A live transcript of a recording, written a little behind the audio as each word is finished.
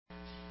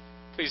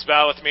Please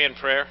bow with me in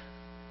prayer.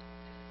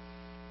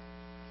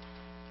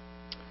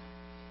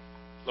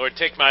 Lord,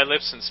 take my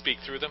lips and speak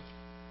through them.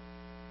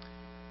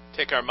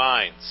 Take our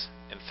minds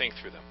and think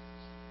through them.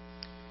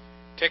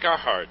 Take our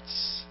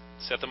hearts,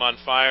 set them on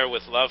fire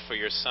with love for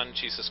your Son,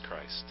 Jesus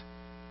Christ,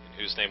 in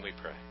whose name we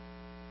pray.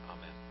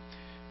 Amen.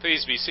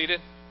 Please be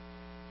seated.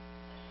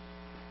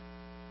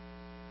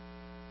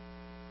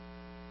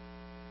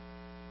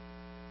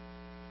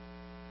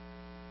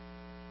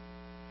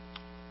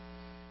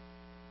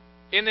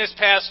 In this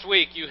past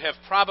week, you have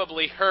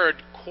probably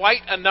heard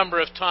quite a number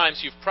of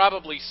times, you've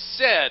probably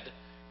said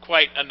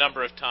quite a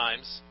number of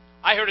times,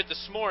 I heard it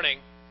this morning,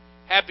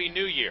 Happy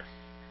New Year.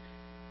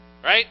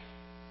 Right?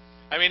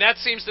 I mean, that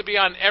seems to be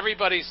on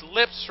everybody's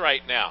lips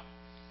right now.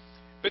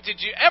 But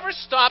did you ever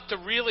stop to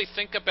really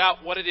think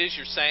about what it is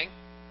you're saying?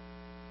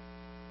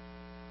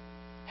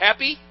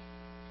 Happy?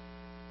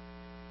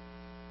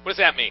 What does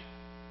that mean?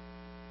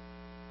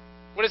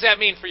 What does that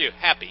mean for you?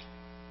 Happy.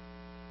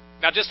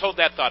 Now just hold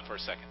that thought for a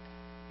second.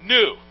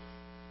 New.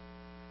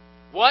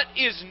 What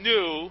is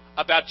new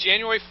about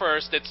January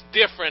 1st that's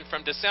different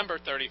from December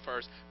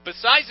 31st,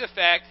 besides the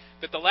fact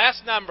that the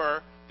last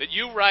number that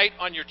you write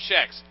on your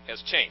checks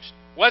has changed?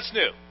 What's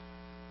new?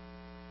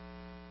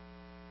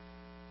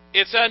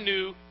 It's a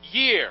new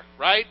year,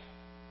 right?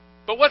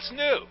 But what's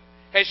new?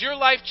 Has your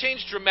life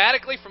changed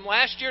dramatically from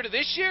last year to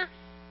this year?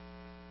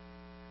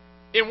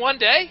 In one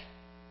day?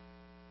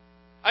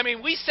 I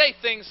mean, we say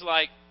things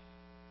like,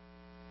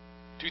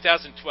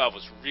 2012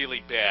 was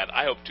really bad.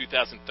 I hope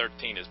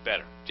 2013 is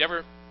better. Do you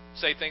ever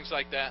say things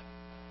like that?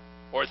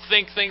 Or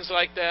think things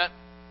like that?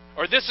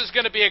 Or this is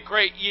going to be a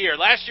great year.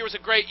 Last year was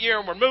a great year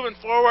and we're moving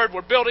forward.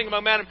 We're building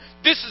momentum.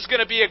 This is going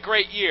to be a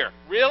great year.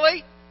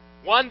 Really?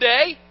 One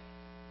day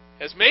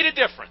has made a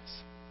difference.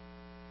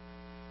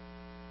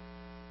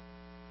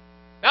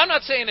 Now, I'm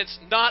not saying it's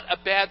not a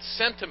bad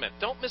sentiment.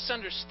 Don't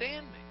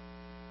misunderstand me.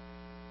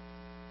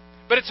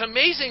 But it's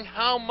amazing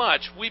how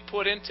much we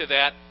put into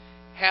that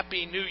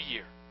Happy New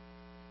Year.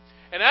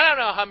 And I don't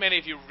know how many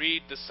of you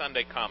read the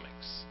Sunday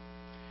comics.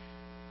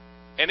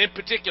 And in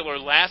particular,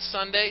 last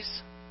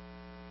Sundays,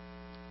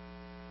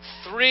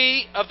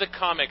 3 of the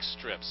comic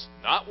strips,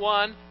 not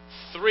 1,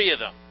 3 of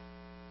them.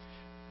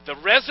 The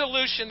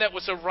resolution that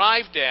was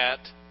arrived at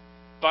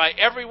by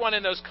everyone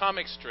in those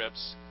comic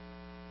strips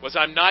was,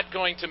 I'm not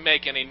going to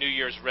make any New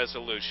Year's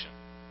resolution.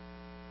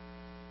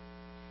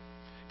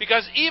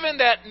 Because even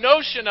that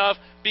notion of,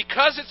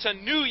 because it's a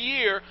new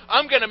year,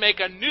 I'm going to make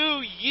a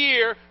new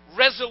year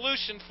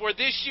resolution for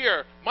this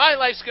year. My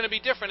life's going to be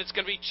different. It's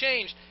going to be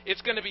changed.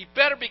 It's going to be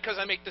better because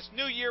I make this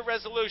new year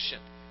resolution.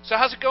 So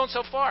how's it going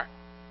so far?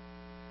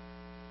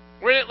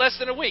 We're in it less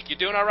than a week. You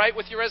doing all right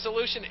with your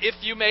resolution? If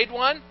you made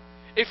one?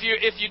 If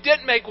you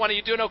didn't make one, are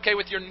you doing okay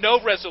with your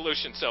no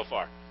resolution so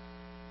far?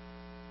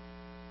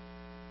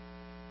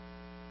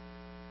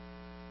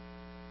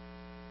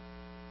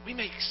 We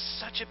make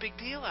such a big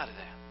deal out of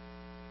that.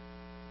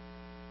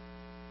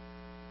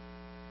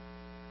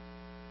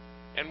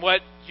 And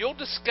what you'll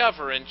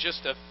discover in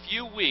just a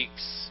few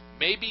weeks,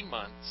 maybe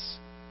months,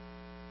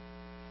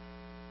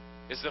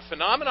 is the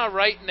phenomena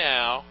right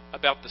now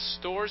about the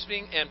stores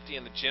being empty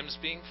and the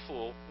gyms being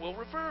full will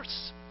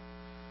reverse.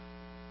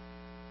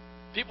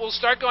 People will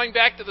start going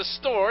back to the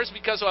stores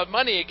because they'll have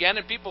money again,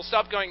 and people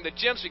stop going to the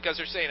gyms because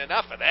they're saying,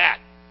 enough of that.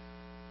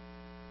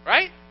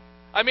 Right?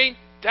 I mean,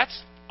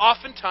 that's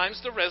oftentimes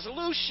the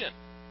resolution.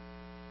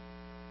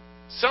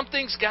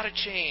 Something's got to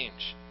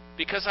change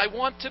because I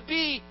want to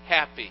be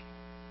happy.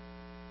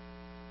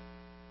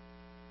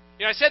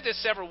 You know, I said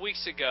this several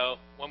weeks ago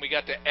when we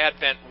got to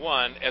Advent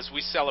 1 as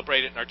we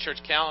celebrate it in our church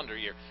calendar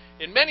year.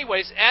 In many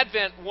ways,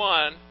 Advent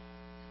 1,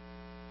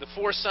 the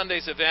 4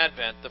 Sundays of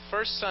Advent, the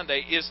first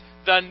Sunday is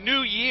the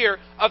new year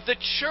of the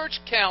church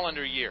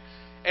calendar year.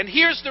 And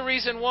here's the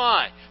reason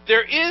why.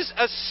 There is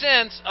a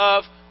sense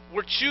of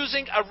we're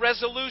choosing a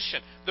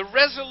resolution. The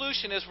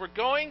resolution is we're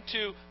going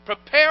to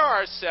prepare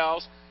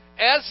ourselves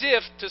as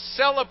if to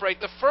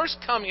celebrate the first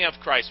coming of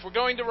Christ. We're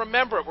going to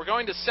remember it. We're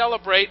going to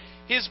celebrate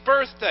His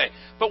birthday.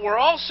 But we're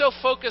also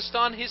focused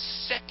on His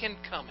second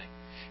coming.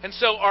 And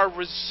so our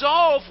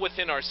resolve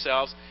within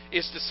ourselves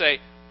is to say,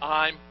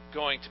 I'm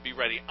going to be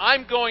ready.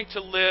 I'm going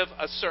to live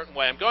a certain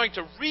way. I'm going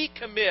to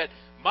recommit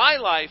my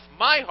life,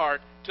 my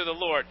heart to the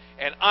Lord.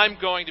 And I'm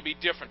going to be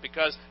different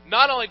because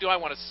not only do I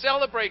want to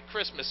celebrate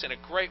Christmas in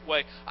a great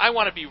way, I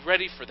want to be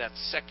ready for that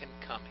second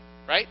coming.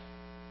 Right?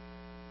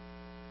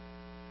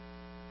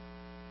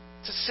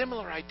 It's a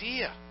similar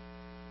idea.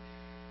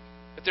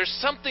 But there's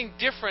something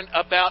different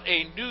about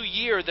a new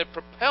year that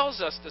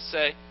propels us to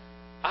say,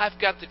 I've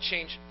got to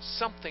change.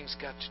 Something's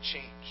got to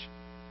change.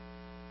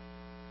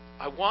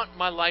 I want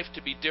my life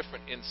to be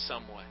different in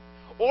some way.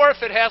 Or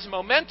if it has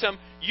momentum,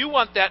 you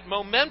want that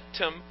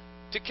momentum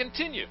to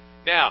continue.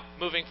 Now,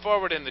 moving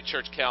forward in the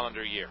church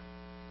calendar year.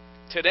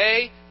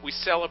 Today, we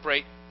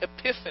celebrate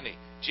Epiphany,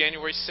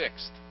 January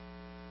 6th.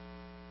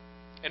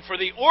 And for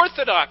the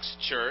Orthodox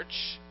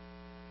Church,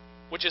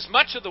 which is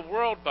much of the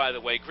world, by the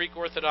way, Greek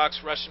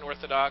Orthodox, Russian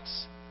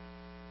Orthodox,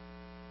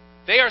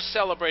 they are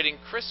celebrating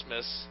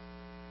Christmas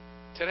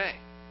today.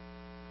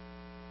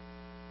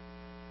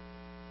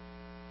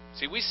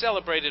 See, we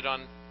celebrate it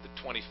on the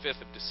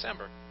 25th of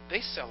December.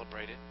 They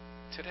celebrate it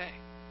today.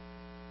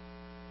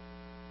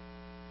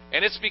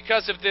 And it's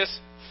because of this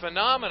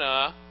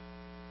phenomena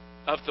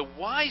of the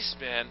wise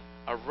men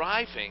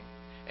arriving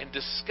and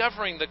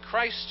discovering the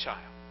Christ child.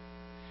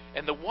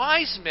 And the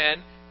wise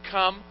men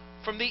come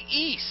from the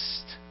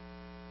east.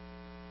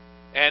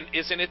 And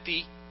isn't it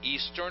the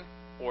Eastern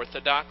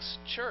Orthodox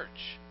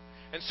Church?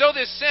 And so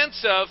this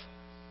sense of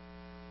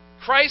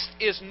Christ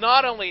is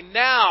not only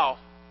now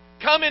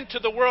come into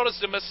the world as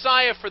the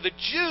Messiah for the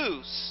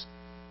Jews,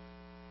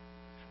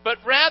 but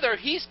rather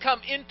He's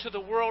come into the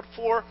world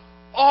for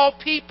all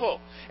people.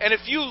 And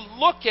if you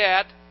look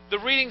at the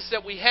readings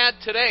that we had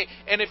today,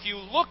 and if you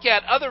look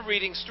at other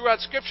readings throughout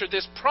Scripture,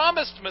 this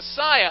promised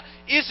Messiah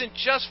isn't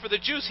just for the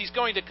Jews. He's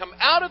going to come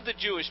out of the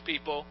Jewish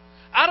people,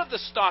 out of the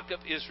stock of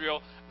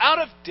Israel, out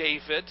of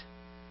David,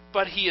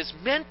 but He is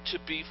meant to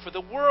be for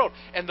the world.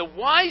 And the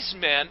wise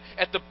men,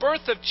 at the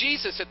birth of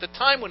Jesus, at the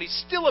time when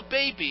He's still a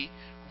baby,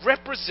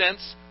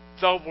 represents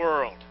the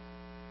world.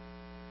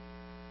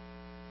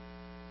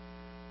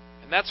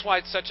 And that's why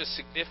it's such a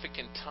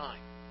significant time.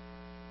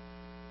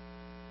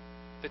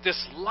 That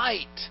this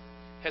light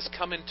has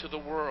come into the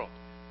world.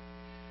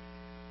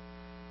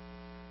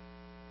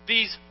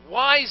 These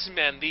wise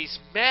men, these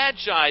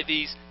magi,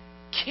 these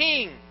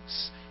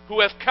kings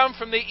who have come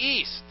from the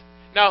east.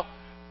 Now,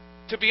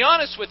 to be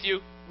honest with you,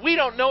 we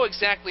don't know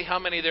exactly how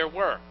many there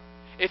were.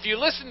 If you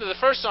listen to the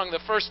first song, the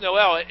first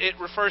Noel, it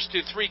refers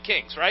to 3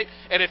 kings, right?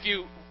 And if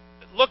you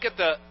look at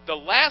the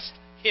last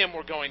hymn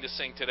we're going to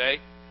sing today,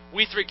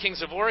 We 3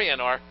 Kings of Orient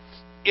Are,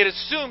 it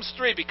assumes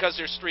 3 because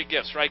there's 3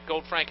 gifts, right?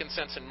 Gold,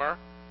 frankincense, and myrrh.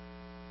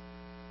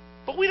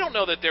 But we don't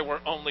know that there were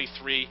only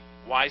 3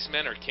 wise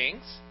men or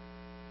kings.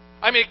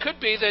 I mean, it could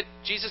be that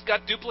Jesus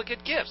got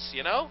duplicate gifts,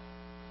 you know?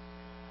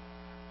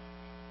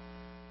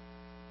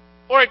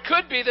 Or it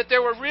could be that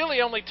there were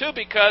really only 2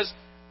 because,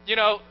 you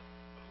know,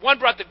 one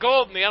brought the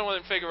gold and the other one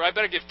didn't figure, I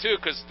better give 2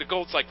 because the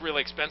gold's like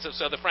really expensive,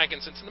 so the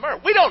frankincense and the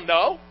myrrh. We don't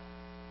know.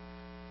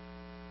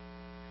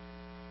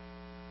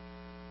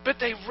 But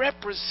they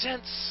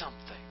represent something.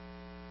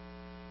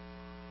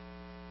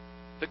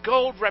 The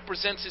gold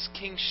represents His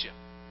kingship.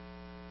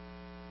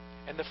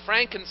 And the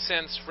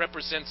frankincense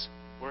represents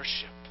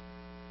worship.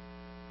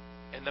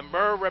 And the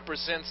myrrh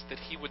represents that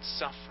He would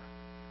suffer.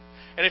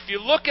 And if you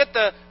look at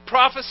the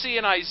prophecy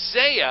in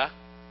Isaiah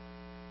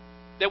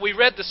that we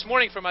read this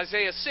morning from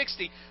Isaiah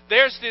 60,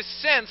 there's this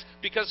sense,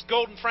 because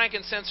gold and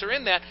frankincense are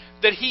in that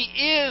He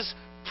is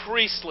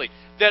priestly,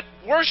 that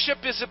worship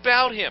is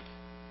about Him,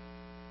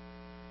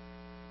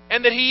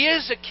 and that He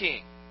is a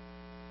king.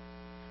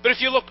 But if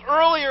you look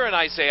earlier in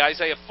Isaiah,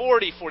 Isaiah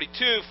 40,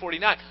 42,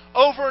 49,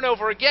 over and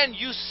over again,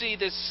 you see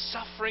this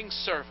suffering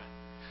servant.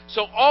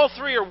 So all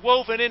 3 are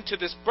woven into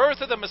this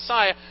birth of the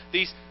Messiah.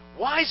 These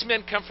wise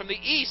men come from the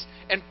east.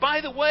 And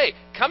by the way,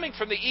 coming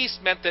from the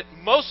east meant that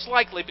most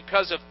likely,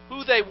 because of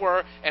who they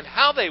were and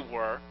how they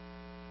were,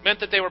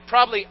 meant that they were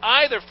probably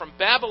either from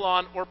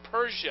Babylon or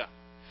Persia.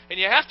 And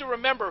you have to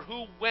remember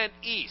who went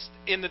east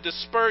in the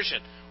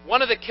dispersion.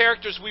 One of the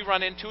characters we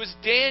run into is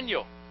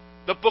Daniel,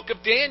 the book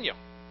of Daniel.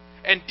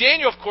 And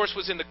Daniel, of course,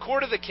 was in the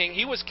court of the king.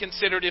 He was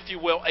considered, if you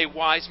will, a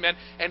wise man.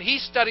 And he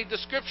studied the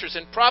Scriptures.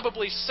 And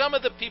probably some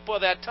of the people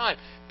of that time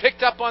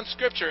picked up on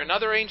Scripture and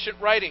other ancient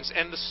writings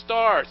and the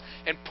stars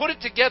and put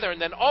it together.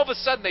 And then all of a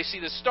sudden they see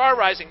the star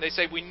rising. They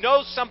say, we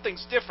know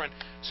something's different,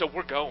 so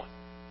we're going.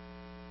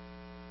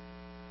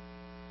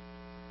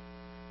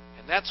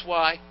 And that's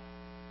why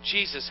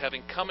Jesus,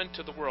 having come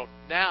into the world,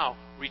 now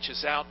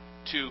reaches out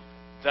to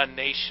the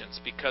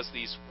nations. Because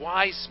these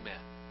wise men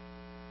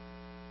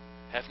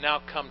have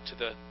now come to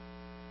the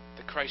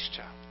Christ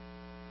child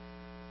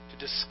to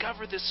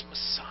discover this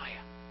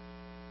Messiah.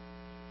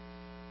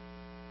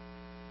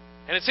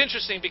 And it's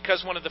interesting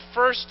because one of the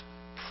first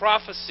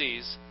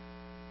prophecies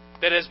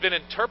that has been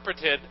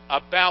interpreted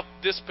about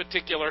this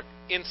particular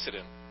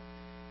incident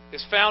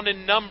is found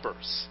in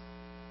Numbers,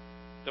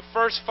 the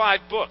first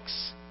 5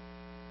 books.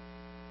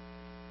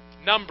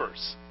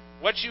 Numbers.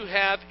 What you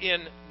have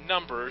in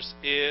Numbers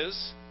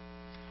is,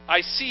 I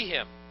see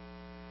Him,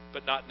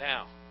 but not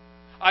now.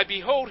 I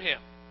behold Him,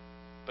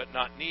 but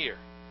not near.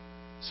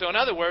 So in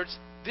other words,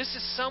 this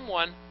is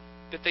someone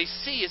that they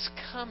see is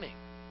coming.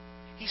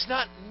 He's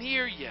not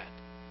near yet.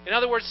 In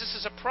other words, this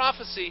is a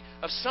prophecy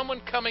of someone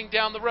coming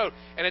down the road.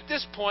 And at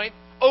this point,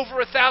 over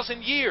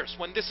 1,000 years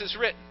when this is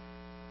written,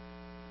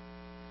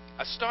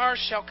 a star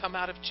shall come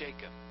out of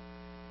Jacob,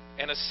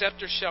 and a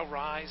scepter shall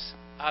rise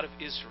out of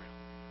Israel.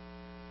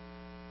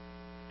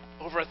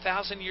 Over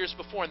 1,000 years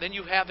before. And then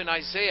you have in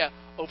Isaiah,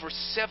 over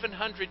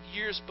 700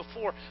 years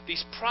before,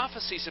 these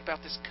prophecies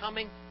about this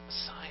coming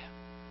Messiah.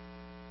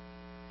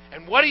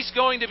 And what He's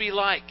going to be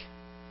like.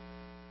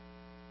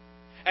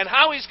 And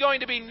how He's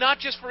going to be not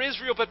just for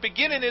Israel, but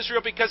begin in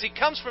Israel, because He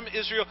comes from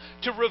Israel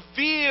to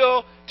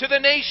reveal to the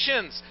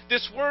nations.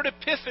 This word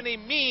Epiphany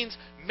means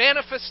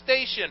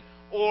manifestation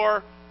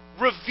or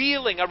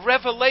revealing, a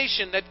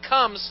revelation that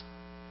comes,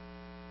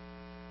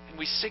 and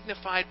we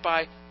signify it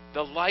by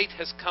The light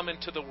has come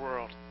into the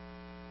world.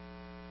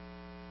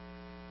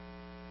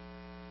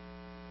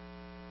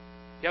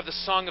 You have the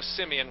Song of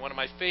Simeon, one of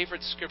my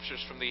favorite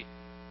scriptures from the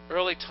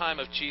early time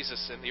of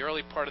Jesus in the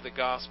early part of the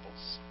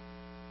Gospels.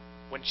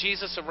 When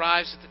Jesus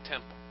arrives at the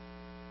temple,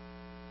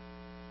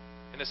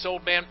 and this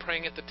old man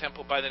praying at the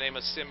temple by the name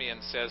of Simeon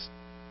says,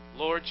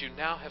 Lord, you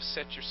now have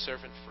set your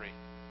servant free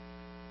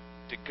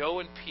to go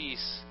in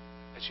peace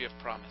as you have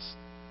promised.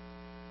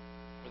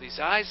 For these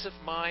eyes of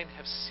mine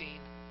have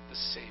seen the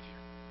Savior,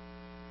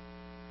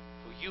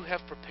 who you have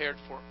prepared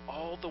for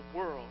all the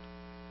world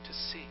to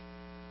see.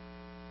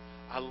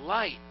 A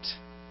light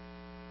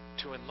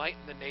to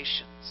enlighten the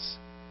nations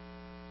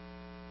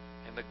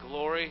and the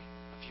glory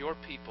of your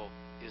people,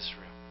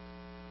 Israel.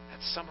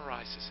 That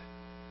summarizes it.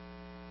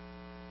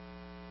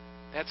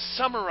 That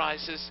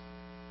summarizes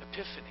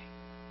Epiphany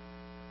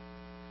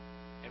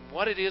and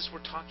what it is we're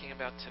talking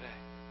about today.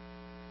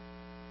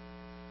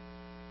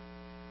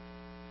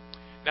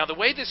 Now, the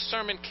way this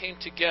sermon came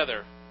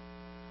together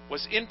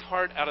was in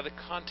part out of the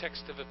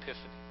context of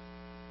Epiphany.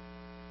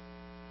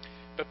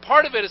 But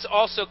part of it has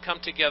also come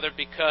together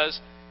because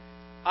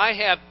I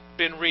have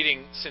been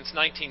reading since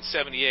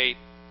 1978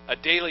 a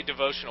daily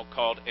devotional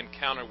called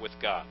Encounter with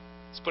God.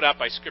 It's put out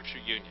by Scripture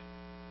Union.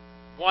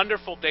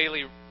 Wonderful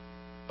daily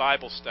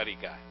Bible study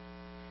guide.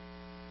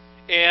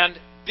 And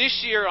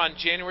this year on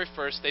January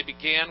 1st, they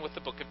began with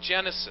the book of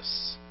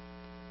Genesis.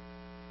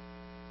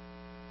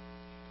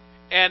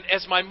 And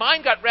as my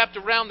mind got wrapped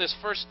around this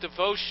first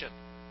devotion,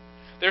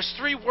 there's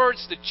 3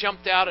 words that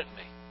jumped out at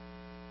me.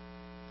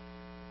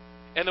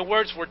 And the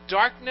words were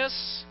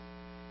darkness,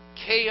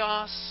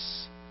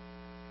 chaos,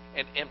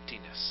 and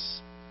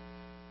emptiness.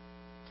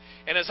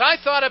 And as I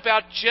thought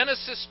about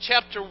Genesis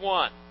chapter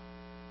 1,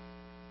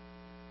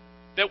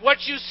 that what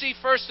you see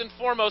first and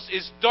foremost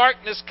is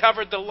darkness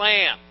covered the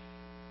land.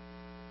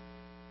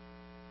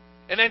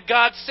 And then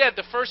God said,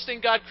 the first thing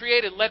God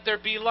created, let there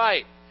be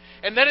light.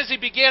 And then as He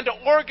began to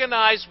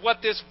organize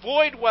what this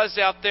void was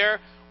out there,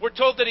 we're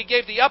told that He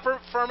gave the upper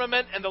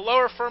firmament and the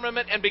lower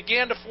firmament and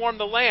began to form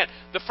the land.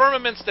 The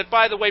firmaments that,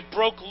 by the way,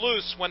 broke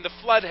loose when the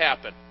flood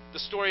happened, the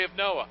story of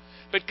Noah.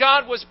 But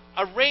God was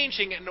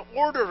arranging and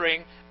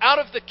ordering out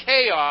of the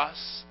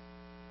chaos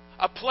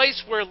a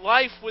place where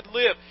life would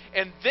live.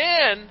 And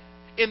then,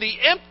 in the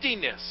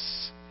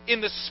emptiness,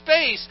 in the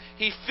space,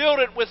 He filled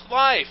it with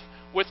life,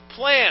 with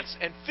plants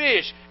and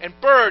fish and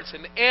birds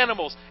and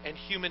animals and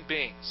human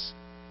beings.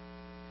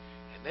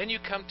 And then you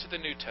come to the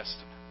New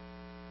Testament.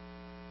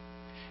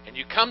 And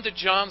you come to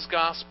John's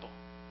Gospel.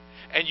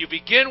 And you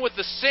begin with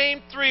the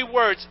same 3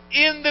 words.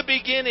 In the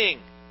beginning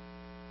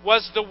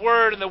was the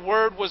Word, and the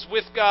Word was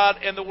with God,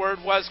 and the Word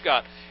was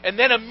God. And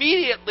then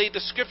immediately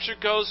the Scripture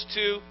goes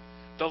to,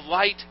 the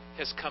light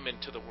has come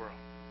into the world.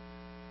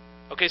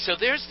 Okay, so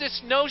there's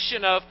this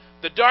notion of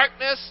the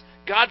darkness,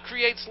 God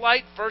creates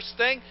light, first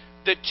thing.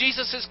 That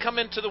Jesus has come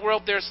into the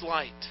world, there's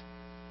light.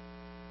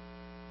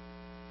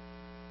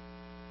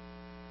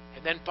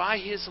 And then by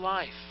His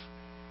life,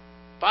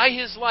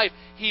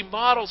 He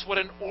models what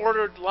an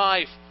ordered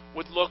life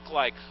would look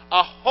like.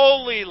 A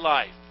holy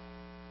life.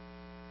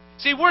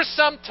 See, we're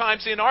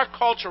sometimes in our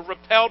culture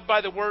repelled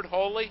by the word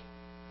holy.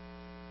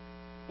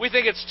 We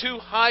think it's too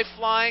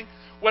high-flying.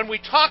 When we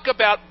talk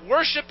about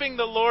worshiping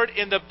the Lord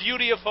in the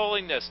beauty of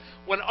holiness,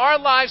 when our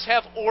lives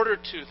have order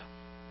to them,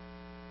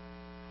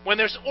 when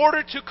there's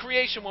order to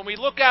creation, when we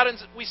look out and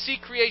we see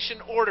creation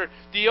ordered,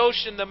 the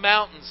ocean, the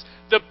mountains,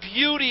 the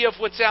beauty of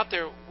what's out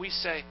there, we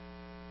say,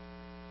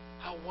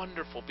 how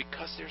wonderful,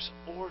 because there's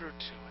order to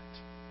it.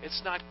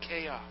 It's not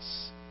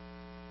chaos.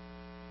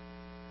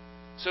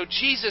 So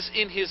Jesus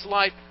in His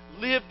life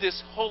lived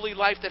this holy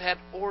life that had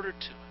order to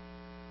it.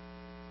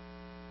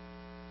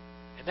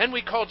 And then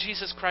we call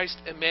Jesus Christ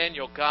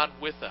Emmanuel, God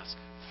with us,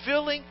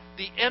 filling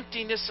the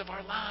emptiness of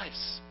our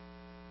lives,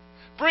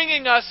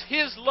 bringing us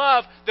His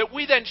love that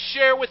we then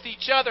share with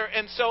each other.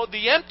 And so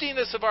the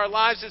emptiness of our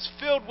lives is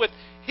filled with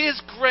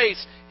His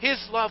grace,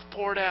 His love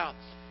poured out.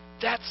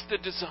 That's the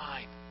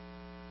design.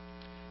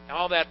 Now,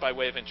 all that by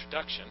way of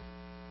introduction.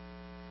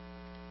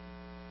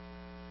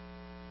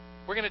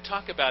 We're going to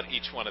talk about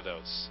each one of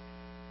those.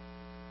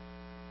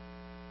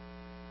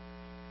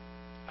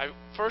 I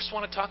first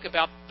want to talk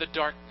about the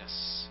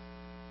darkness.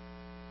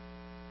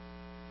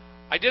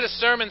 I did a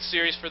sermon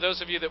series, for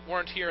those of you that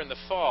weren't here in the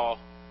fall,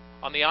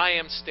 on the I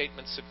am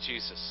statements of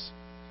Jesus.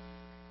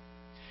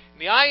 In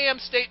the I am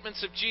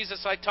statements of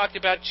Jesus, I talked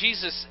about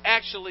Jesus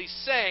actually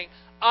saying,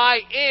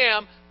 I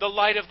am the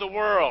light of the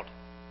world.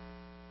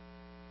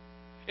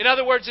 In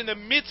other words, in the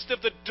midst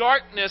of the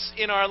darkness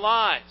in our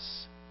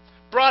lives,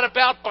 brought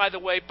about, by the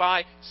way,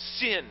 by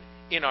sin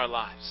in our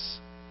lives,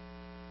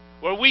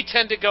 where we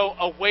tend to go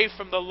away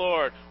from the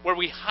Lord, where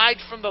we hide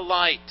from the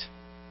light,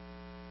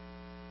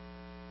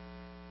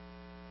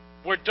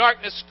 where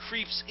darkness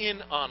creeps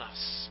in on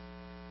us.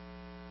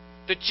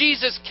 That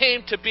Jesus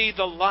came to be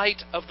the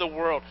light of the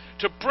world,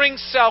 to bring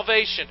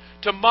salvation,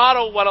 to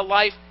model what a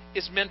life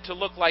is meant to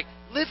look like,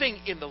 living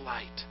in the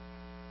light,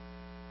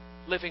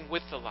 living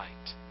with the light.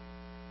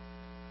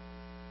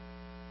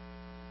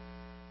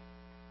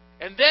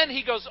 And then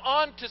he goes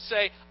on to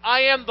say,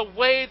 I am the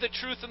way, the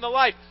truth, and the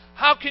life.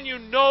 How can you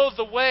know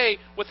the way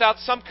without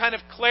some kind of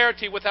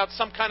clarity, without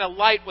some kind of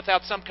light,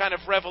 without some kind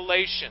of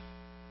revelation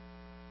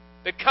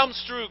that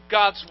comes through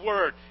God's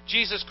Word?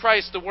 Jesus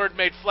Christ, the Word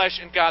made flesh,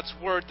 and God's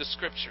Word, the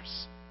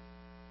Scriptures.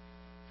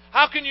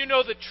 How can you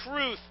know the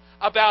truth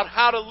about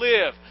how to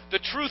live, the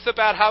truth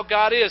about how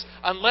God is,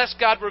 unless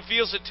God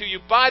reveals it to you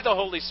by the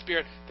Holy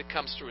Spirit that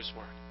comes through His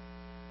Word?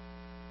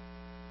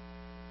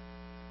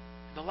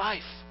 And the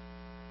life.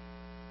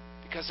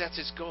 Because that's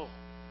His goal.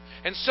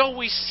 And so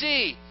we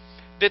see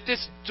that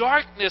this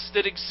darkness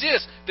that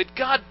exists, that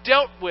God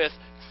dealt with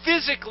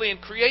physically in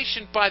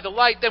creation by the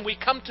light, then we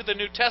come to the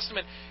New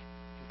Testament,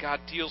 and God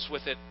deals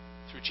with it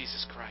through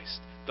Jesus Christ.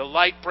 The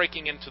light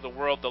breaking into the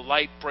world, the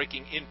light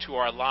breaking into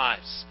our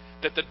lives.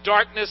 That the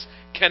darkness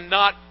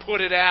cannot put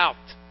it out.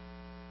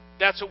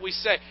 That's what we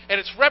say. And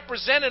it's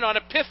represented on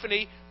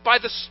Epiphany by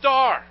the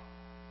star.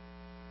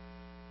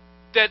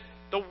 That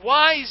the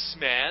wise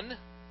men,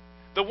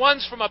 the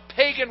ones from a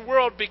pagan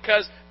world,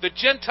 because the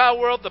Gentile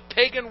world, the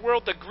pagan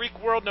world, the Greek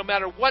world, no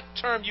matter what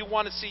term you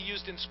want to see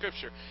used in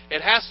Scripture,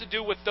 it has to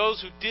do with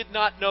those who did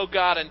not know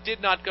God and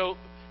did not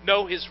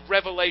know His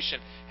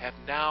revelation, have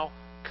now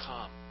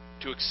come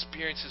to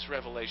experience His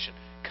revelation,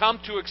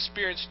 come to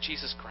experience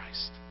Jesus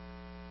Christ.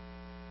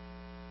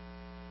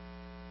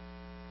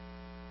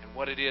 And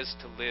what it is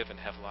to live and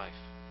have life.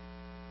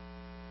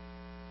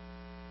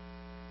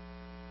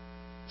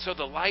 So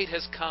the light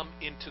has come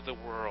into the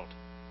world.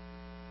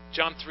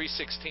 John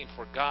 3:16,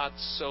 for God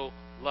so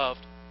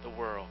loved the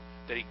world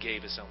that He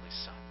gave His only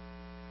Son.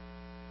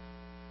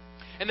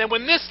 And then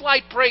when this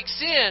light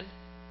breaks in,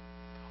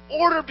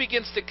 order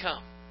begins to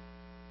come.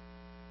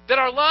 That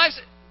our lives,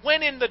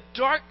 when in the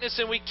darkness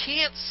and we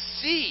can't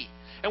see,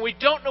 and we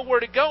don't know where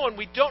to go, and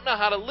we don't know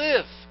how to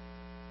live,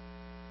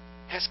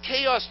 has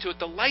chaos to it.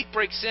 The light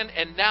breaks in,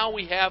 and now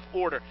we have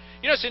order.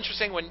 You know, it's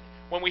interesting,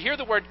 when we hear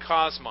the word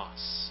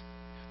cosmos,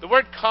 the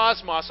word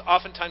cosmos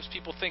oftentimes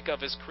people think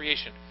of as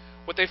creation.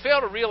 What they fail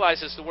to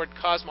realize is the word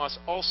cosmos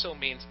also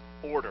means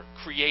order,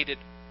 created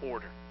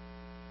order.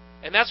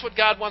 And that's what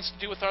God wants to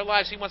do with our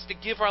lives. He wants to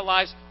give our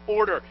lives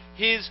order,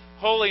 His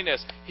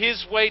holiness,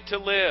 His way to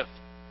live,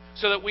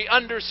 so that we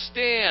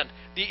understand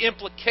the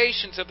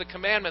implications of the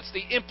commandments,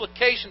 the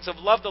implications of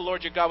love the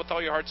Lord your God with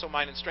all your heart, soul,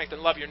 mind, and strength,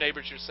 and love your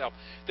neighbors yourself.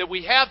 That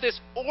we have this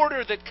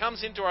order that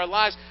comes into our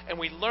lives, and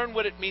we learn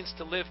what it means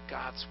to live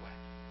God's way,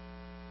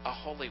 a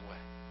holy way.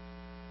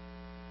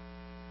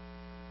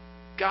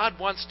 God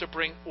wants to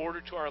bring order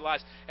to our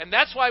lives. And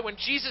that's why when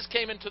Jesus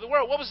came into the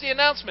world, what was the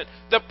announcement?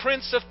 The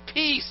Prince of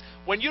Peace.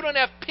 When you don't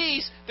have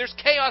peace, there's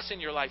chaos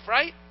in your life,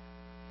 right?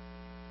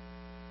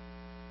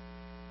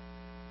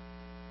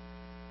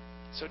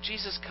 So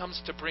Jesus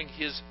comes to bring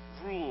His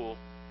rule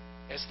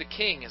as the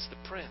King, as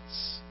the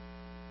Prince.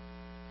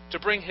 To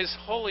bring His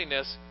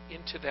holiness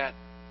into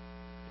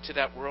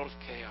that world of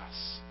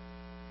chaos.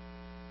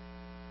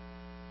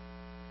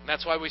 And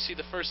that's why we see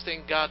the first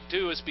thing God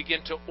do is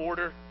begin to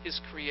order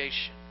His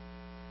creation.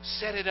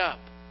 Set it up.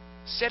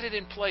 Set it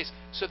in place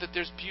so that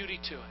there's beauty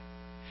to it.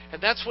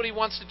 And that's what He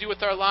wants to do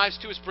with our lives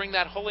too, is bring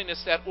that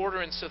holiness, that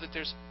order in so that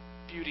there's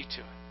beauty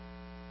to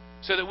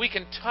it. So that we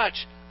can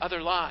touch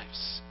other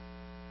lives.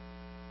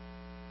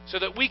 So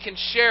that we can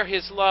share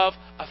His love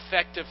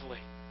effectively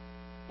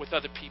with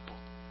other people.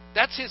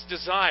 That's His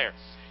desire.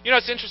 You know,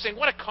 it's interesting.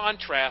 What a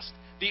contrast.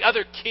 The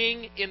other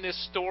king in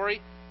this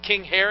story,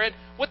 King Herod,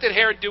 what did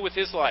Herod do with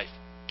his life?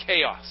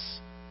 Chaos.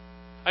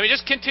 I mean,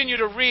 just continue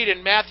to read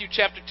in Matthew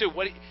chapter 2.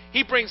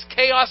 He brings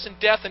chaos and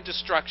death and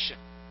destruction.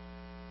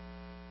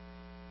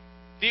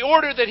 The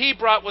order that he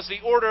brought was the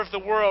order of the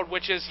world,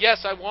 which is,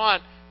 yes, I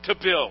want to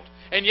build.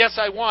 And yes,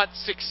 I want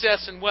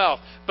success and wealth.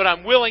 But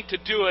I'm willing to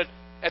do it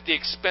at the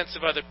expense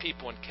of other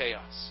people in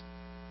chaos.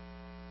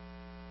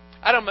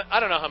 I don't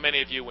know how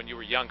many of you, when you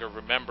were younger,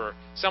 remember.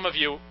 Some of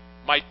you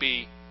might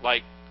be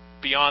like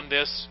beyond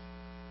this,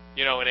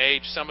 in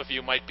age. Some of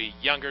you might be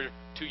younger,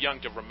 too young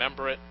to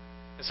remember it.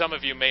 And some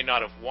of you may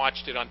not have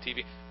watched it on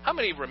TV. How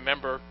many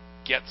remember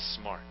Get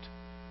Smart?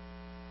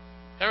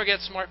 Ever Get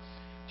Smart?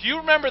 Do you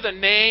remember the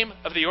name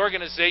of the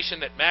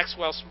organization that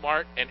Maxwell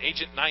Smart and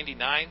Agent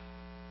 99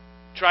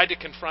 tried to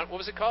confront? What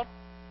was it called?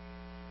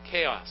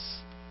 Chaos.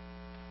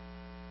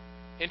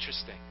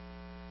 Interesting.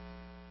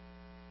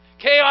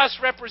 Chaos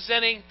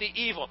representing the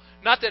evil.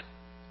 Not that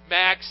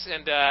Max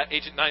and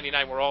Agent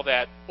 99 were all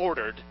that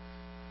ordered.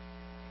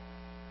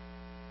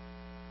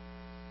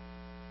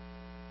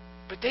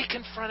 But they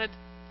confronted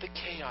the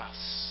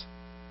chaos,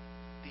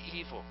 the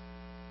evil,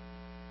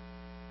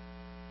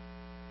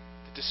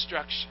 the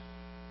destruction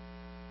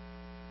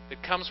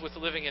that comes with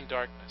living in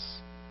darkness,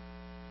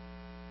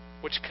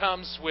 which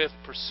comes with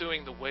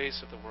pursuing the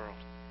ways of the world.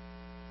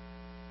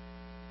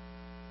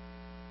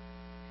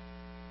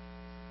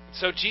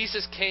 So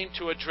Jesus came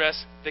to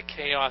address the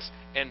chaos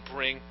and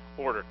bring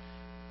order.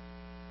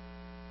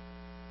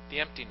 The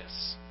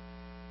emptiness.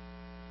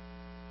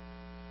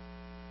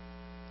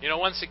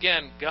 Once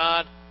again,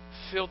 God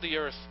filled the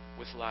earth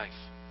with life.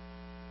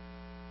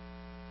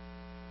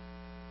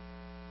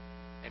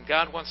 And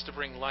God wants to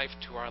bring life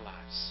to our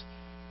lives.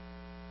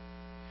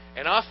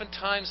 And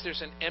oftentimes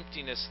there's an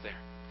emptiness there.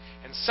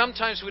 And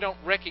sometimes we don't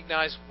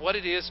recognize what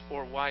it is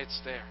or why it's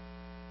there.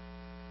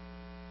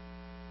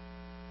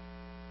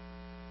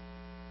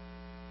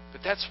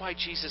 But that's why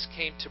Jesus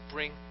came, to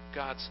bring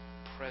God's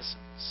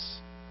presence.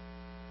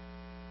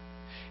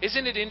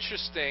 Isn't it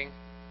interesting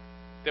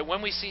that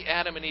when we see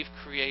Adam and Eve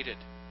created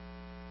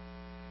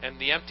and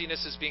the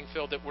emptiness is being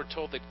filled, that we're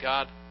told that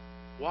God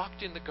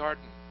walked in the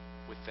garden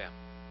with them?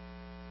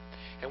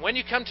 And when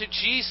you come to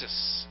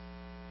Jesus,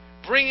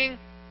 bringing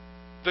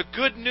the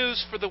good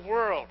news for the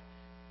world,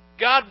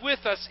 God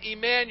with us,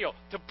 Emmanuel,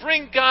 to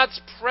bring God's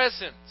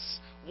presence,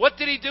 what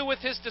did He do with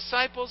His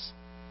disciples?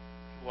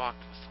 He walked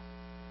with them.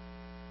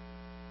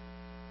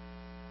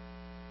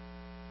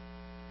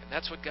 And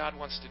that's what God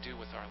wants to do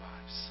with our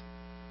lives.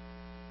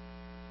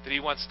 That He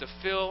wants to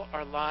fill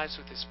our lives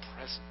with His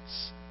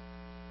presence.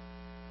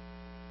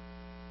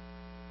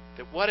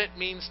 That what it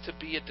means to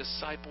be a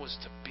disciple is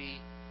to be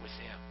with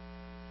Him,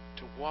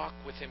 to walk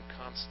with Him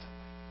constantly,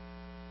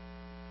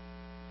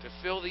 to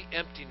fill the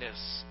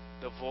emptiness,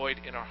 the void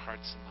in our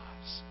hearts and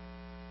lives.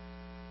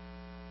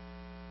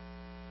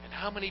 And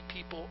how many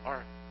people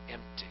are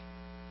empty?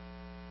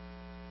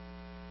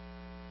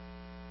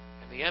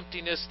 And the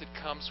emptiness that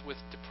comes with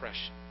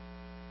depression.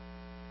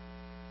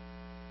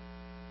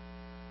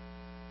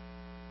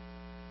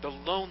 The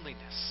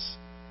loneliness.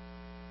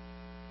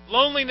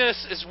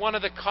 Loneliness is one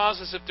of the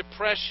causes of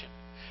depression.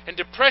 And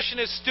depression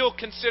is still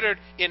considered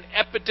in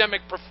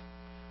epidemic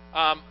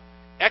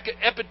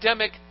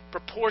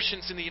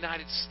proportions in the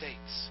United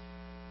States.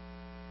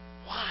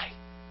 Why?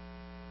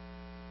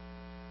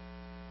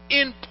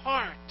 In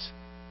part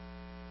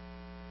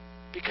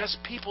because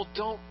people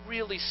don't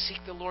really seek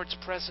the Lord's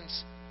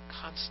presence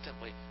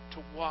constantly,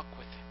 to walk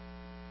with Him.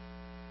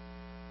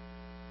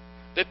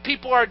 That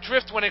people are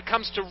adrift when it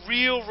comes to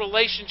real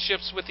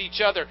relationships with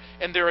each other,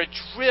 and they're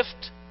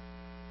adrift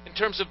in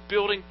terms of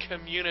building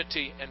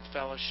community and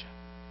fellowship.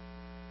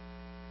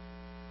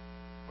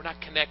 We're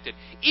not connected.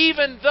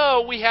 Even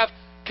though we have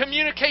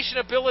communication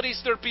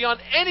abilities that are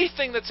beyond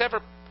anything that's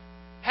ever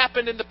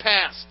happened in the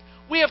past.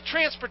 We have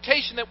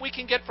transportation that we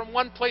can get from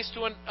one place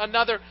to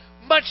another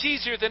much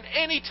easier than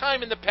any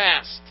time in the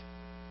past.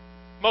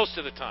 Most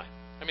of the time.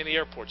 I mean, the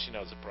airports, is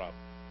a problem.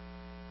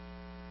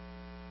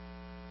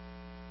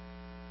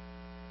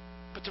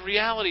 But the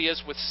reality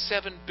is, with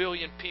 7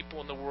 billion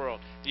people in the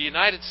world, the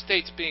United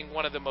States being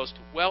one of the most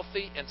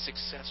wealthy and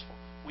successful,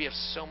 we have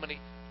so many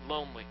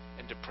lonely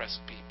and depressed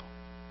people.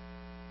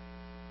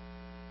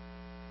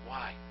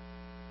 Why?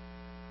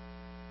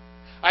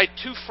 I had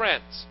two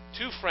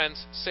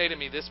friends say to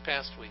me this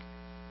past week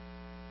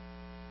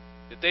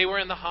that they were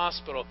in the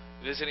hospital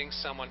visiting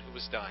someone who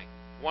was dying.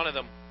 One of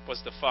them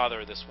was the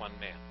father of this one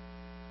man.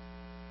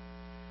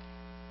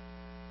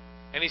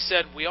 And he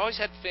said, we always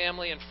had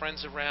family and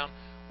friends around.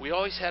 We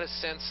always had a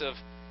sense of,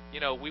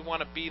 we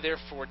want to be there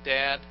for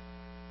Dad.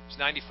 He was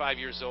 95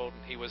 years old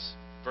and he was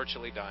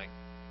virtually dying.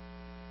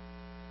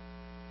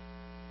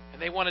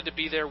 And they wanted to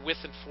be there with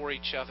and for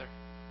each other.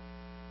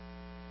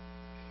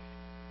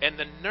 And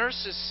the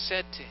nurses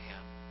said to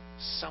him,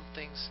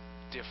 something's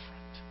different.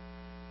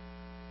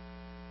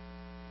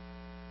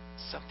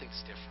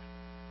 Something's different.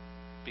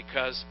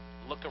 Because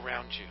look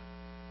around you.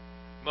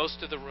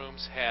 Most of the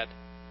rooms had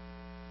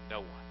no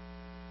one.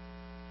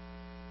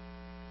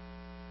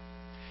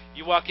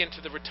 You walk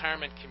into the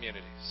retirement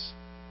communities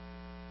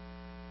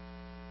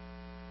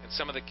and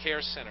some of the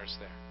care centers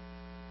there,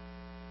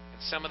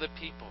 and some of the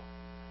people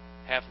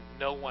have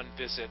no one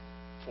visit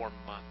for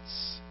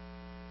months.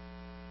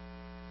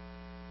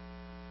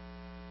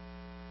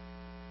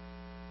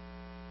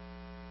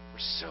 We're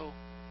so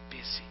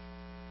busy.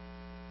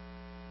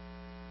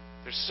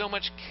 There's so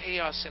much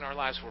chaos in our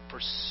lives. We're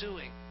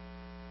pursuing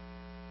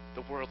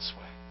the world's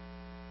way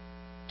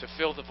to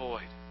fill the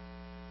void,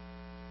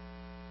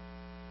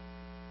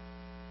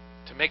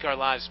 to make our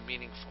lives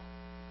meaningful,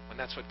 when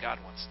that's what God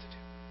wants to do.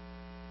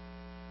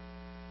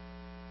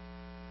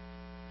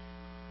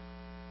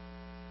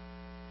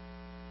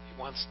 He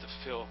wants to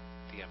fill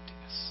the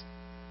emptiness.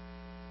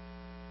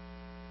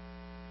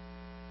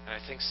 And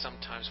I think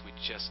sometimes we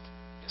just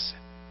miss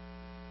it.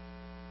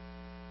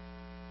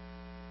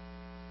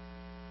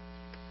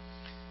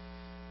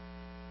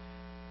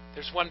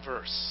 There's one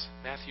verse,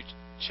 Matthew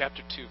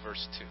chapter 2,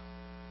 verse 2.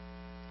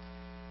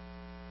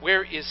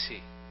 Where is He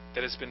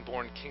that has been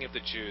born King of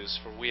the Jews?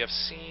 For we have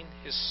seen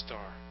His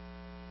star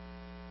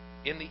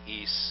in the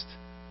east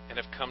and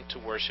have come to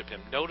worship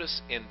Him.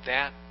 Notice in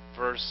that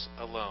verse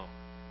alone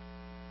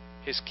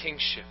His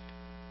kingship.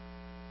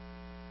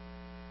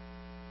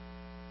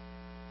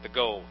 The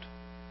gold.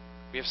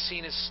 We have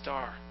seen His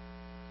star,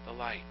 the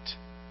light.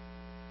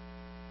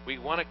 We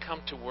want to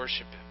come to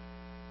worship Him.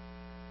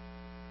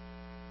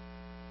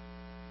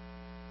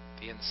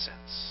 The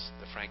incense,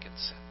 the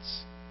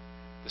frankincense.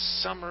 The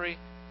summary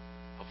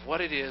of what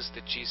it is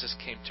that Jesus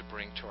came to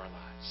bring to our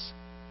lives.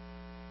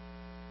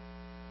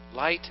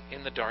 Light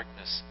in the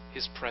darkness,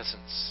 His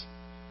presence.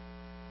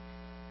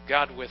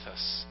 God with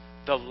us,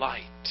 the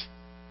light.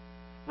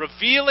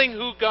 revealing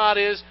who God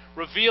is,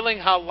 revealing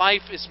how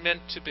life is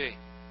meant to be.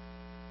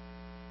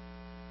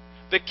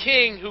 The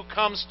King who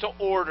comes to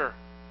order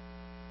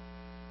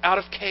out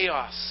of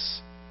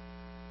chaos.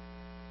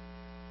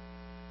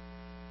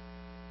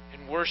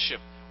 In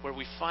worship, where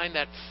we find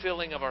that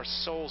filling of our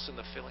souls and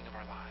the filling of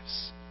our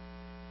lives.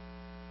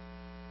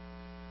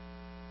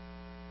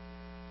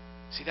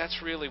 See,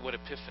 that's really what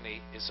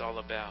Epiphany is all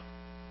about.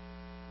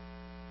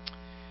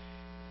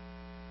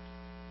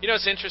 You know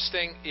what's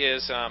interesting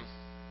is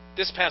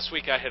this past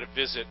week I had a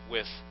visit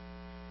with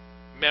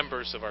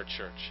members of our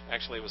church.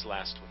 Actually, it was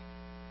last week.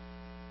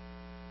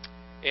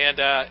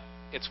 And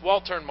it's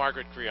Walter and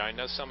Margaret Greer. I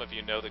know some of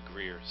you know the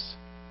Greers.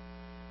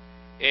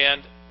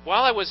 And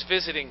while I was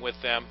visiting with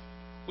them,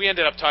 we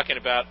ended up talking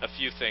about a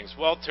few things.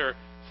 Walter,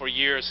 for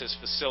years, has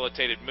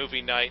facilitated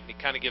movie night, and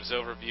he kind of gives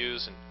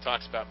overviews and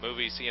talks about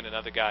movies, he and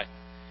another guy.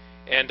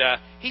 And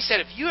he said,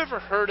 have you ever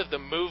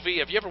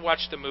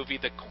watched the movie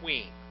The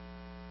Queen?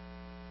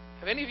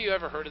 Have any of you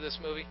ever heard of this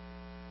movie?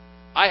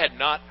 I had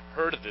not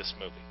heard of this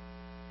movie.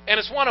 And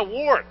it's won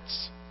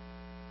awards.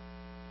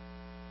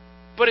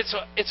 But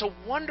it's a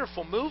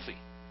wonderful movie.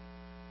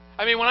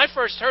 I mean, when I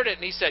first heard it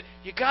and he said,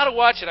 you got to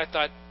watch it, I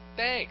thought,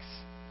 thanks.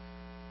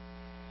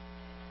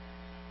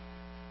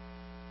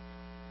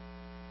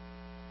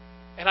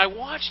 And I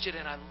watched it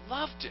and I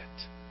loved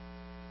it.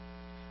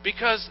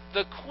 Because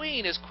the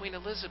Queen is Queen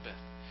Elizabeth.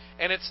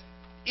 And it's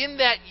in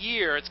that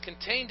year, it's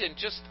contained in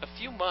just a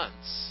few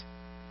months,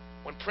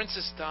 when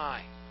Princess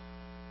Di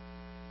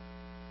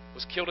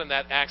was killed in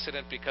that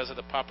accident because of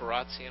the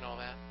paparazzi and all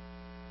that.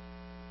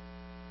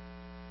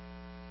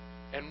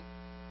 And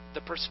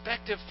the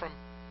perspective from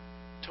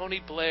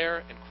Tony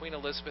Blair and Queen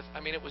Elizabeth, I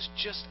mean, it was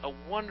just a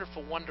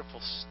wonderful,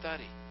 wonderful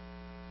study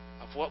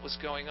of what was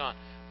going on.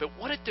 But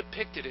what it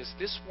depicted is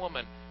this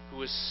woman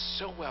who is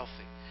so wealthy,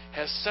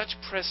 has such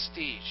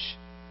prestige,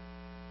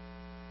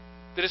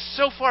 that is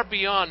so far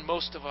beyond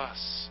most of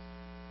us.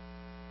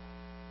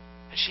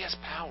 And she has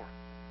power.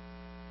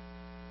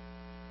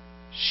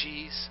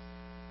 She's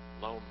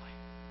lonely.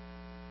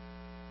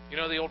 You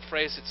know the old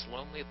phrase, it's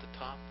lonely at the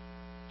top?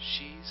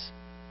 She's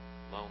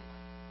lonely.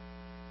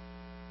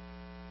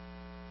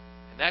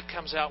 And that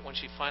comes out when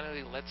she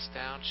finally lets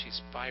down.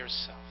 She's by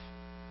herself.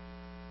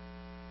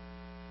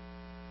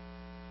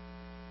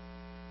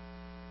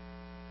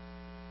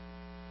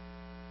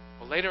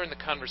 Well, later in the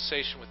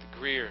conversation with the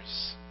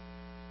Greers,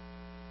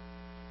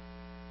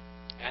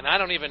 and I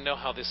don't even know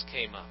how this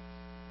came up,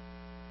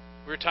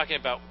 we were talking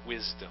about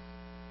wisdom.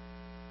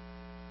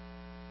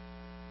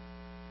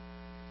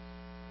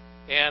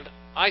 And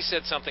I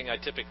said something I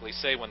typically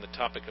say when the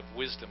topic of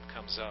wisdom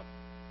comes up.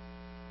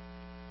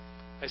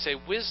 I say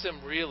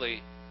wisdom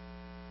really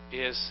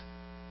is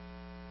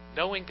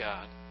knowing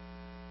God,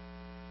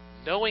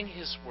 knowing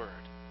His Word,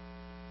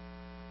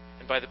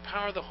 and by the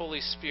power of the Holy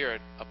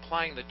Spirit,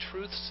 applying the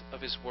truths of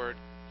His Word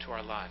to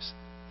our lives.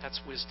 That's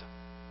wisdom.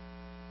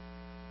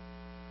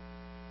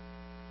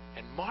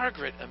 And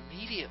Margaret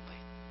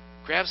immediately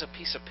grabs a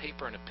piece of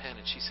paper and a pen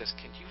and she says,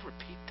 can you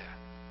repeat that?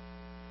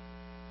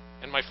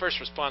 And my first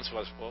response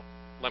was, well,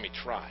 let me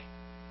try.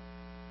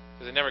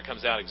 Because it never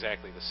comes out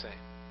exactly the same.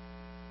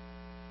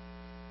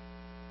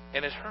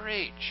 And at her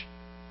age,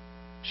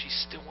 she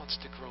still wants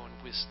to grow in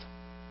wisdom.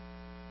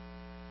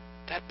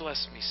 That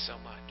blessed me so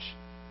much.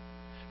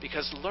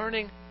 Because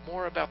learning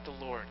more about the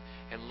Lord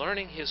and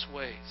learning His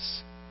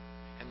ways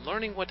and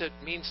learning what it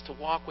means to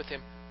walk with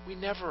Him, we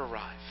never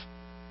arrive.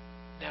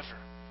 Never.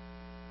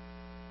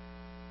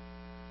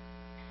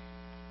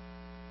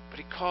 But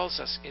He calls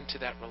us into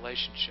that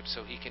relationship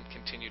so He can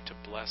continue to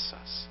bless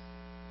us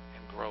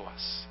and grow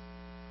us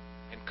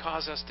and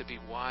cause us to be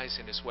wise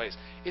in His ways.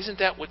 Isn't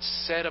that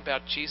what's said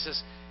about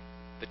Jesus,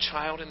 the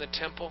child in the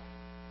temple?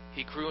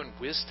 He grew in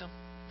wisdom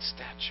and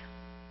stature.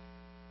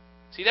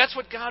 See, that's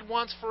what God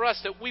wants for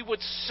us, that we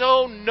would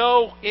so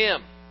know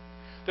Him,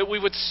 that we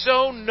would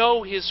so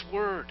know His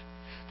Word,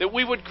 that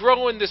we would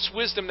grow in this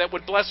wisdom that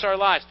would bless our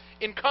lives.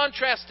 In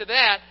contrast to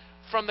that,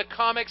 from the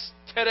comics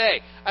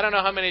today, I don't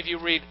know how many of you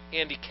read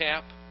Andy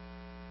Capp.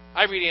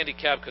 I read Andy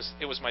Capp because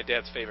it was my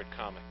dad's favorite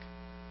comic.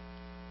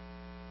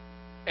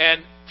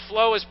 And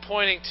Flo is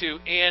pointing to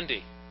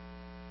Andy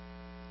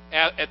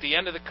at the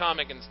end of the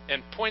comic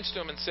and points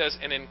to him and says,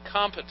 an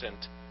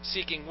incompetent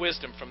seeking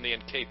wisdom from the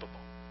incapable.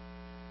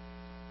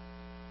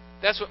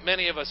 That's what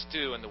many of us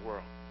do in the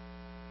world.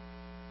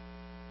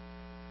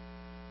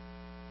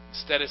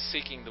 Instead of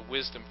seeking the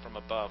wisdom from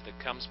above that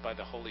comes by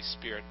the Holy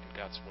Spirit and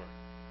God's Word.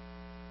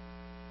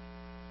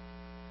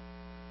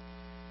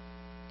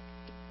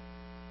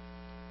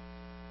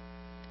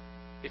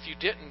 If you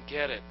didn't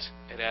get it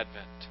at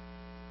Advent,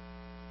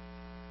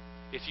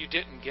 if you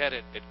didn't get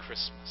it at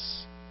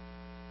Christmas,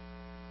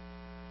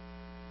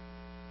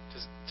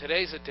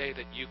 today's a day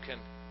that you can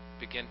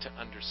begin to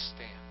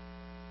understand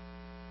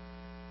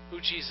who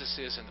Jesus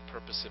is and the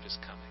purpose of His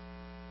coming.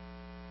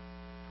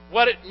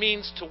 What it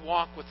means to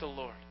walk with the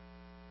Lord.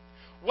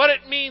 what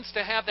it means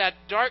to have that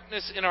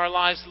darkness in our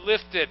lives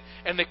lifted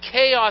and the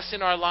chaos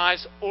in our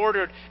lives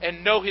ordered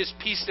and know His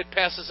peace that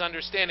passes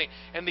understanding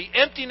and the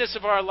emptiness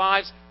of our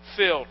lives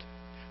filled,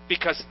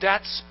 because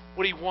that's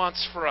what He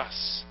wants for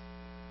us.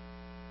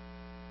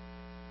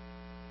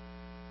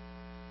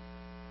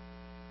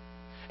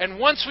 And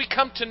once we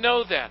come to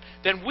know that,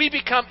 then we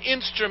become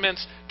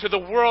instruments to the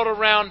world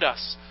around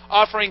us,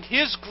 offering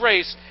His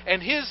grace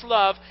and His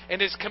love and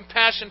His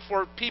compassion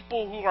for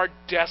people who are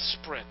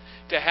desperate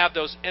to have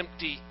those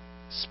empty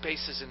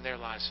spaces in their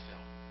lives filled.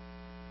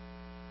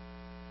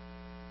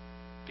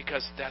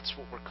 Because that's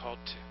what we're called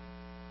to.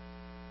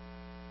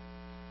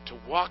 To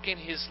walk in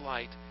His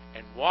light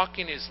and walk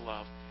in His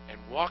love and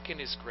walk in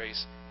His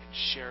grace and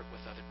share it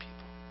with other people.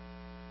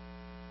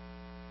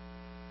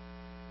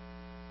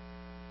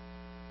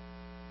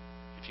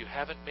 If you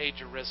haven't made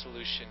your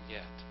resolution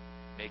yet,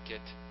 make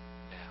it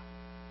now.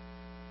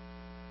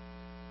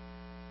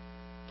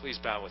 Please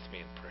bow with me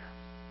in prayer.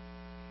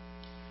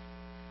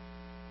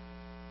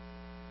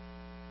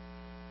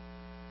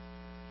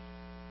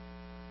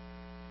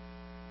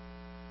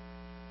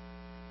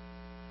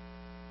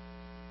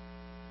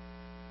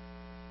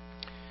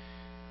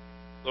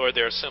 Lord,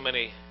 there are so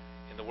many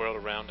in the world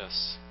around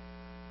us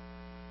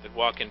that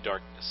walk in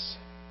darkness.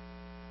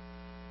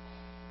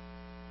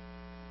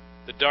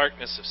 The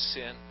darkness of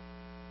sin,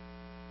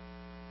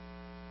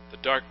 the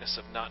darkness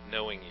of not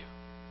knowing You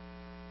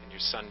and Your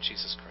Son,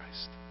 Jesus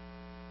Christ.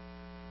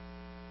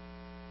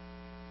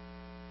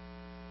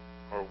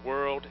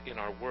 In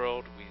our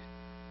world, we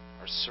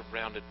are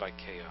surrounded by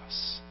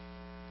chaos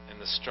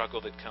and the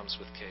struggle that comes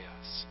with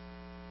chaos.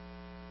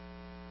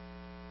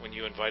 When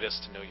You invite us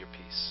to know Your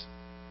peace.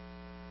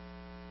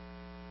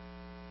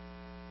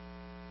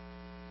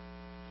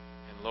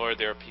 And Lord,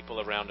 there are people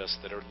around us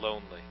that are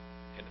lonely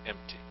and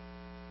empty.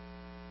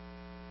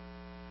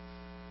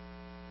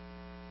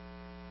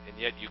 And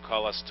yet You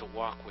call us to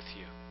walk with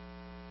You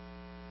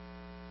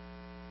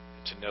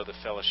and to know the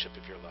fellowship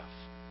of Your love.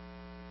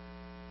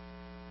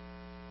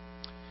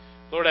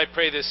 Lord, I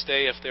pray this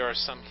day, if there are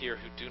some here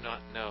who do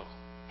not know,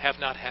 have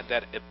not had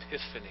that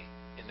epiphany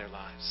in their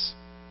lives,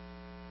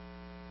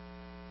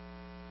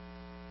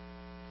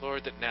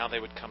 Lord, that now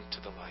they would come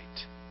to the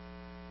light.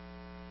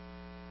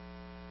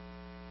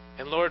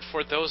 And Lord,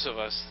 for those of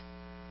us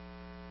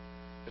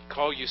that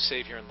call You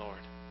Savior and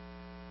Lord,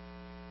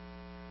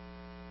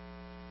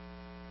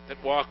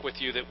 that walk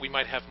with You, that we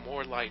might have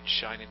more light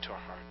shine into our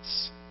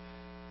hearts,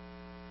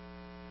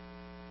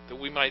 that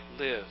we might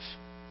live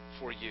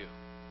for You,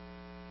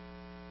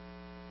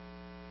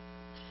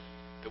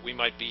 that we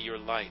might be Your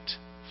light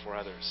for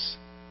others.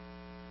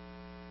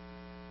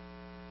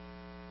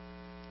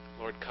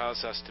 Lord,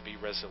 cause us to be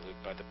resolute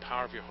by the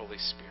power of Your Holy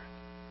Spirit,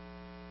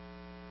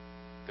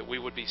 that we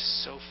would be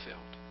so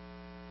filled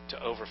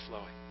to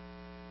overflowing,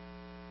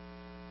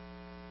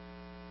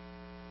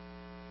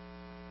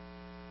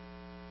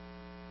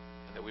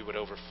 and that we would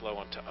overflow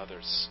unto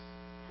others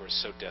who are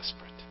so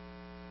desperate.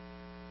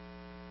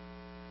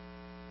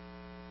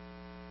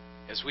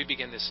 As we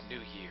begin this new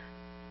year,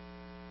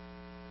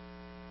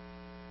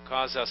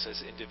 cause us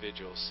as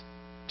individuals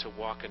to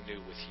walk anew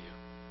with You.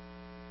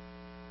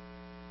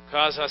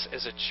 Cause us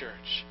as a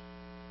church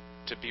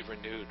to be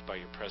renewed by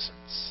Your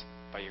presence,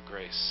 by Your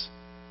grace,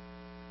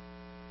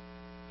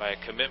 by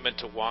a commitment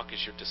to walk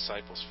as Your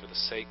disciples for the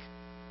sake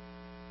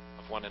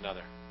of one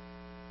another,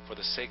 for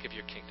the sake of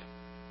Your kingdom,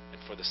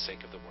 and for the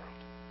sake of the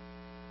world.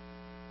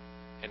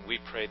 And we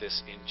pray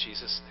this in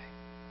Jesus' name.